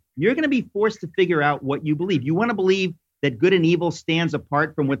today, you're going to be forced to figure out what you believe. You want to believe that good and evil stands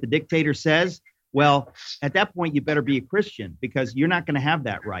apart from what the dictator says? Well, at that point, you better be a Christian because you're not going to have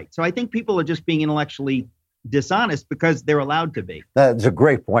that right. So I think people are just being intellectually dishonest because they're allowed to be. That's a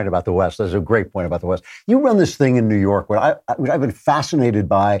great point about the West. That's a great point about the West. You run this thing in New York, which I've been fascinated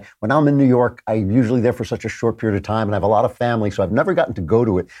by. When I'm in New York, I'm usually there for such a short period of time, and I have a lot of family, so I've never gotten to go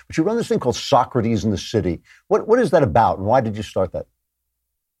to it. But you run this thing called Socrates in the City. What is that about, and why did you start that?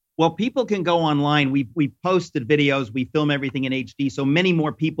 Well, people can go online. We posted videos. We film everything in HD, so many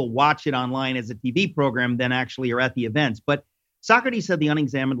more people watch it online as a TV program than actually are at the events. But Socrates said the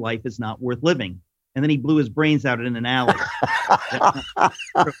unexamined life is not worth living. And then he blew his brains out in an alley.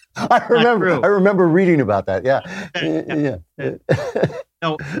 I remember reading about that. Yeah.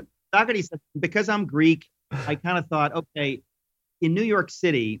 No, Socrates said, because I'm Greek, I kind of thought, okay, in New York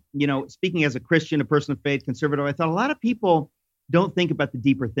City, speaking as a Christian, a person of faith, conservative, I thought a lot of people don't think about the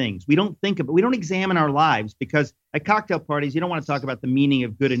deeper things. We don't examine our lives because at cocktail parties, you don't want to talk about the meaning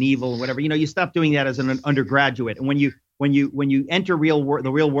of good and evil and whatever. You stop doing that as an undergraduate. And when you enter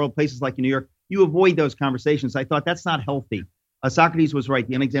the real world, places like in New York, you avoid those conversations. I thought that's not healthy. Socrates was right.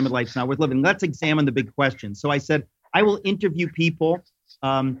 The unexamined life is not worth living. Let's examine the big questions. So I said, I will interview people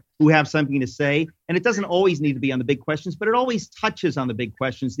who have something to say. And it doesn't always need to be on the big questions, but it always touches on the big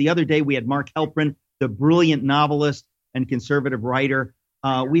questions. The other day, we had Mark Halperin, the brilliant novelist and conservative writer.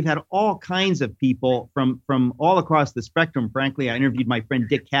 We've had all kinds of people from all across the spectrum. Frankly, I interviewed my friend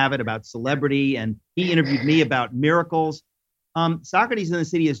Dick Cavett about celebrity, and he interviewed me about miracles. Socrates in the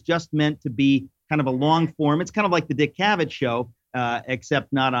City is just meant to be kind of a long form. It's kind of like the Dick Cavett show,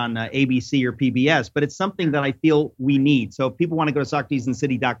 except not on ABC or PBS, but it's something that I feel we need. So if people want to go to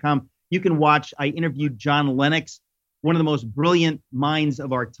SocratesInTheCity.com, you can watch. I interviewed John Lennox, one of the most brilliant minds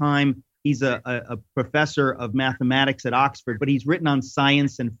of our time. He's a professor of mathematics at Oxford, but he's written on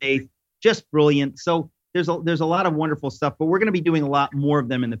science and faith, just brilliant. So there's a lot of wonderful stuff, but we're going to be doing a lot more of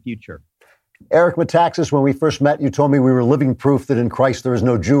them in the future. Eric Metaxas, when we first met, you told me we were living proof that in Christ there is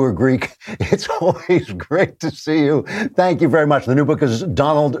no Jew or Greek. It's always great to see you. Thank you very much. The new book is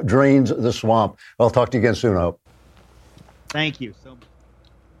Donald Drains the Swamp. I'll talk to you again soon, I hope. Thank you so much.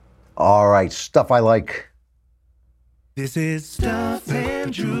 All right, stuff I like. This is Stuff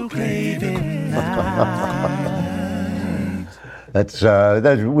Andrew Klavan. That's a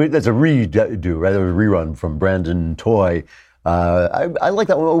redo, right? A rerun from Brandon Toy. I like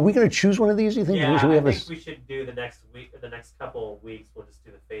that one. Are we going to choose one of these? Do you think? Yeah, I think we should do the next week. The next couple of weeks, we'll just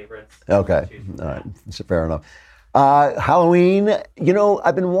do the favorites. Okay, all right, fair enough. Halloween.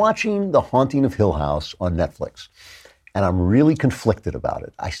 I've been watching The Haunting of Hill House on Netflix, and I'm really conflicted about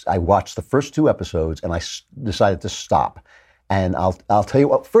it. I watched the first 2 episodes, and I decided to stop. And I'll tell you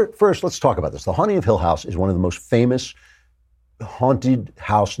what. First, let's talk about this. The Haunting of Hill House is one of the most famous haunted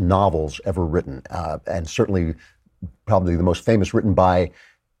house novels ever written, and certainly probably the most famous written by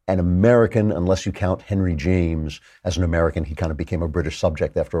an American, unless you count Henry James as an American. He kind of became a British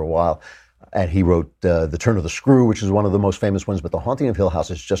subject after a while. And he wrote The Turn of the Screw, which is one of the most famous ones. But The Haunting of Hill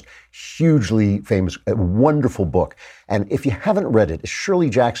House is just hugely famous, a wonderful book. And if you haven't read it, Shirley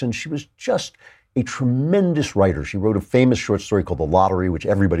Jackson, she was just a tremendous writer. She wrote a famous short story called The Lottery, which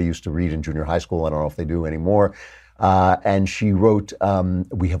everybody used to read in junior high school. I don't know if they do anymore. And she wrote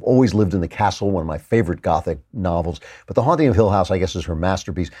We Have Always Lived in the Castle, one of my favorite Gothic novels. But The Haunting of Hill House, I guess, is her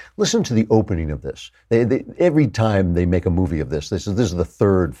masterpiece. Listen to the opening of this. Every time they make a movie of this is the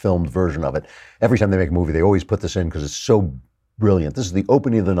 3rd filmed version of it. Every time they make a movie, they always put this in because it's so brilliant. This is the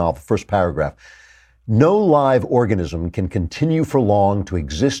opening of the novel, first paragraph. No live organism can continue for long to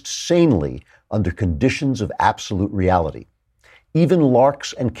exist sanely under conditions of absolute reality. Even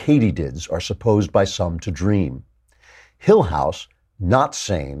larks and katydids are supposed by some to dream. Hill House, not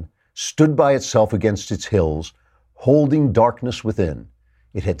sane, stood by itself against its hills, holding darkness within.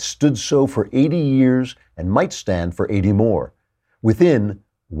 It had stood so for 80 years and might stand for 80 more. Within,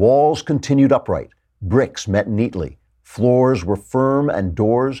 walls continued upright, bricks met neatly, floors were firm and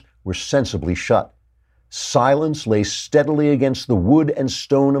doors were sensibly shut. Silence lay steadily against the wood and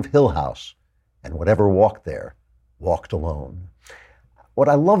stone of Hill House, and whatever walked there walked alone. What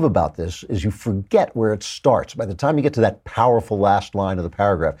I love about this is you forget where it starts. By the time you get to that powerful last line of the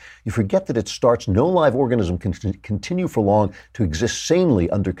paragraph, you forget that it starts, no live organism can continue for long to exist sanely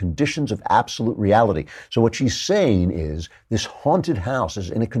under conditions of absolute reality. So what she's saying is this haunted house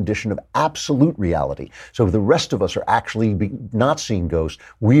is in a condition of absolute reality. So the rest of us are actually not seeing ghosts.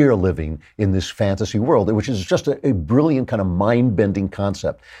 We are living in this fantasy world, which is just a brilliant kind of mind-bending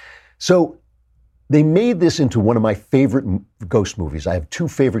concept. So they made this into one of my favorite ghost movies. I have 2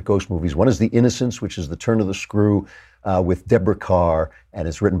 favorite ghost movies. One is The Innocents, which is The Turn of the Screw with Deborah Kerr, and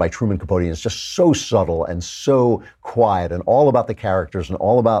it's written by Truman Capote. And it's just so subtle and so quiet and all about the characters and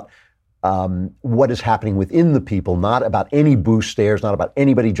all about what is happening within the people, not about any boo stares, not about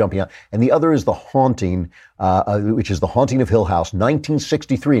anybody jumping out. And the other is The Haunting, which is The Haunting of Hill House,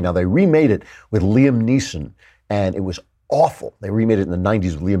 1963. Now, they remade it with Liam Neeson, and it was awful. They remade it in the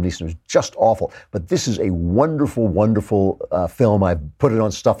 90s with Liam Neeson. It was just awful. But this is a wonderful, wonderful film. I've put it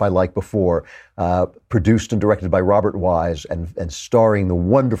on Stuff I Like before, produced and directed by Robert Wise and starring the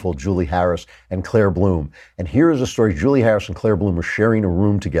wonderful Julie Harris and Claire Bloom. And here is a story. Julie Harris and Claire Bloom are sharing a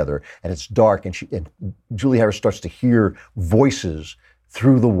room together, and it's dark, and Julie Harris starts to hear voices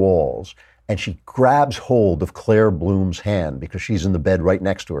through the walls. And she grabs hold of Claire Bloom's hand because she's in the bed right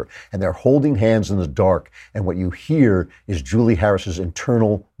next to her. And they're holding hands in the dark. And what you hear is Julie Harris's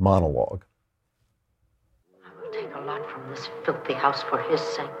internal monologue. I will take a lot from this filthy house for his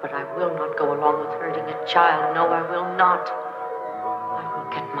sake, but I will not go along with hurting a child. No, I will not. I will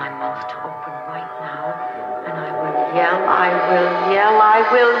get my mouth to open right now. And I will yell, I will yell, I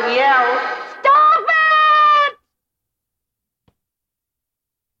will yell. Stop it!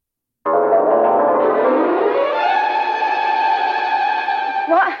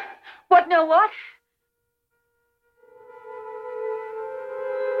 What? What? No, what?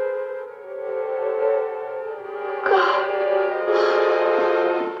 God.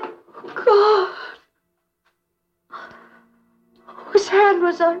 God. Whose hand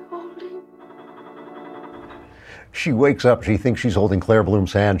was I holding? She wakes up. She thinks she's holding Claire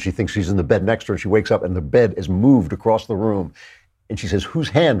Bloom's hand. She thinks she's in the bed next to her. She wakes up and the bed is moved across the room. And she says, whose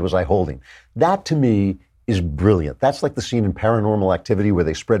hand was I holding? That, to me, is brilliant. That's like the scene in Paranormal Activity where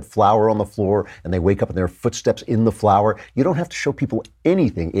they spread flour on the floor and they wake up and there are footsteps in the flour. You don't have to show people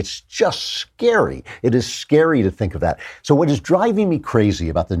anything. It's just scary. It is scary to think of that. So what is driving me crazy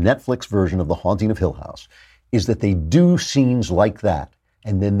about the Netflix version of The Haunting of Hill House is that they do scenes like that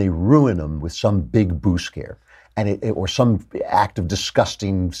and then they ruin them with some big boo scare. And or some act of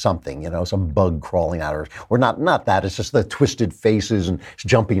disgusting something, some bug crawling out, or not that. It's just the twisted faces and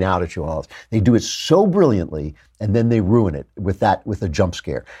jumping out at you. And all this. They do it so brilliantly, and then they ruin it with a jump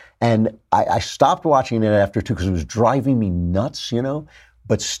scare. And I stopped watching it after two because it was driving me nuts,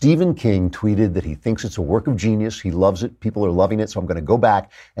 But Stephen King tweeted that he thinks it's a work of genius. He loves it. People are loving it. So I'm going to go back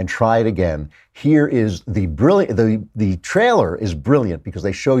and try it again. Here is the trailer is brilliant because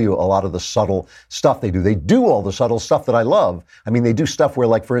they show you a lot of the subtle stuff they do. They do all the subtle stuff that I love. I mean, they do stuff where,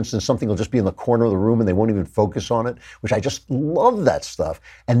 like, for instance, something will just be in the corner of the room and they won't even focus on it, which I just love that stuff.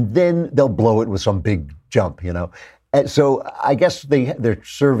 And then they'll blow it with some big jump, And so I guess they're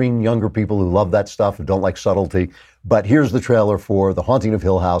serving younger people who love that stuff and don't like subtlety. But here's the trailer for The Haunting of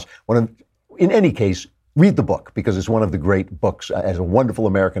Hill House. In any case, read the book because it's one of the great books. As a wonderful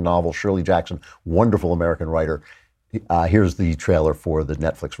American novel, Shirley Jackson, wonderful American writer. Here's the trailer for the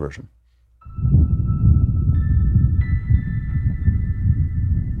Netflix version.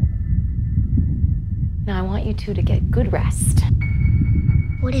 Now I want you two to get good rest.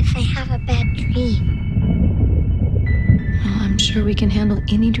 What if I have a bad dream? Well, I'm sure we can handle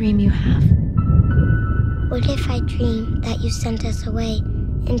any dream you have. What if I dream that you sent us away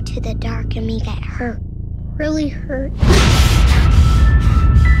into the dark and we get hurt? Really hurt?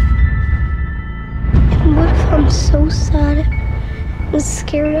 And what if I'm so sad and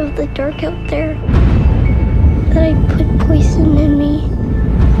scared of the dark out there that I put poison in me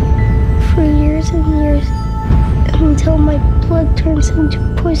for years and years until my blood turns into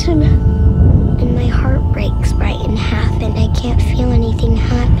poison and my heart breaks right in half and I can't feel anything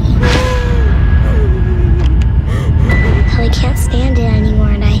happy? I can't stand it anymore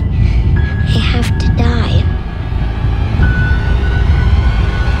and I have to die.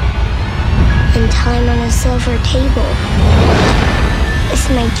 And time on a silver table. It's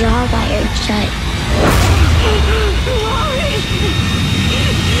my jaw wired shut.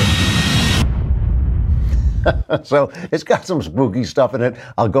 So it's got some spooky stuff in it.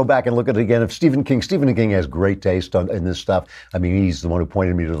 I'll go back and look at it again. Stephen King has great taste in this stuff. I mean, he's the one who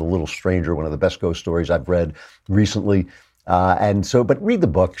pointed me to The Little Stranger, one of the best ghost stories I've read recently. But read the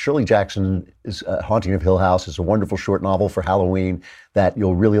book. Shirley Jackson's Haunting of Hill House is a wonderful short novel for Halloween that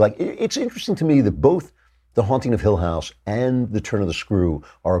you'll really like. It's interesting to me that both The Haunting of Hill House and The Turn of the Screw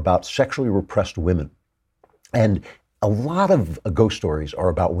are about sexually repressed women. And a lot of ghost stories are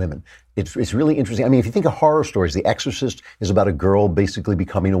about women. It's really interesting. I mean, if you think of horror stories, The Exorcist is about a girl basically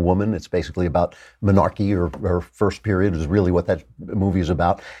becoming a woman. It's basically about monarchy or first period is really what that movie is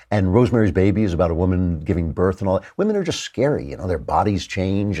about. And Rosemary's Baby is about a woman giving birth and all that. Women are just scary. Their bodies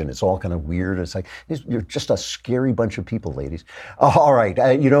change and it's all kind of weird. It's like, you're just a scary bunch of people, ladies. All right.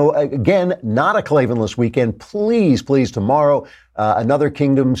 Again, not a Klavanless weekend. Please, tomorrow, Another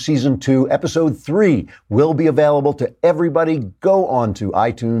Kingdom Season 2, Episode 3 will be available to everybody. Go on to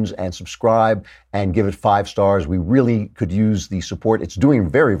iTunes and subscribe and give it 5 stars. We really could use the support. It's doing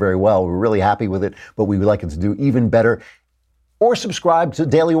very, very well. We're really happy with it, but we would like it to do even better. Or subscribe to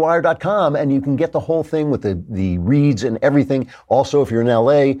dailywire.com, and you can get the whole thing with the reads and everything. Also, if you're in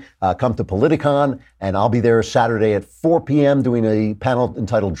LA, come to Politicon, and I'll be there Saturday at 4 p.m. doing a panel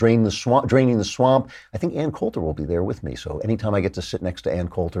entitled Draining the Swamp. I think Ann Coulter will be there with me, so anytime I get to sit next to Ann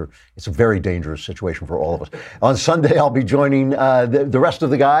Coulter, it's a very dangerous situation for all of us. On Sunday, I'll be joining the rest of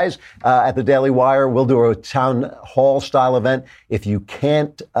the guys at the Daily Wire. We'll do a town hall-style event. If you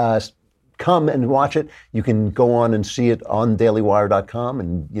can't come and watch it, you can go on and see it on dailywire.com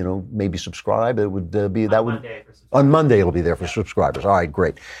and, maybe subscribe. It would be that would on Monday it'll be there for subscribers. All right,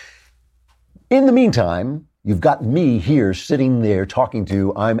 great. In the meantime, you've got me here sitting there talking to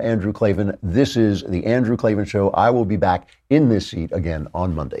you. I'm Andrew Klavan. This is the Andrew Klavan Show. I will be back in this seat again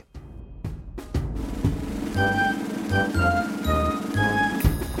on Monday.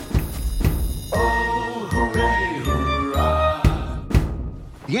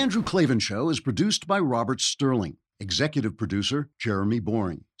 The Andrew Klavan Show is produced by Robert Sterling. Executive producer, Jeremy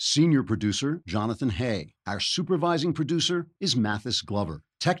Boring. Senior producer, Jonathan Hay. Our supervising producer is Mathis Glover.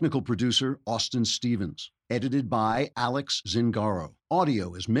 Technical producer, Austin Stevens. Edited by Alex Zingaro.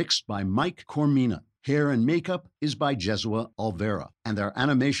 Audio is mixed by Mike Cormina. Hair and makeup is by Jesua Alvera. And our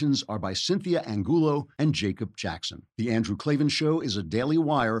animations are by Cynthia Angulo and Jacob Jackson. The Andrew Klavan Show is a Daily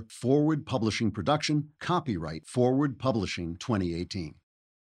Wire Forward Publishing production. Copyright Forward Publishing 2018.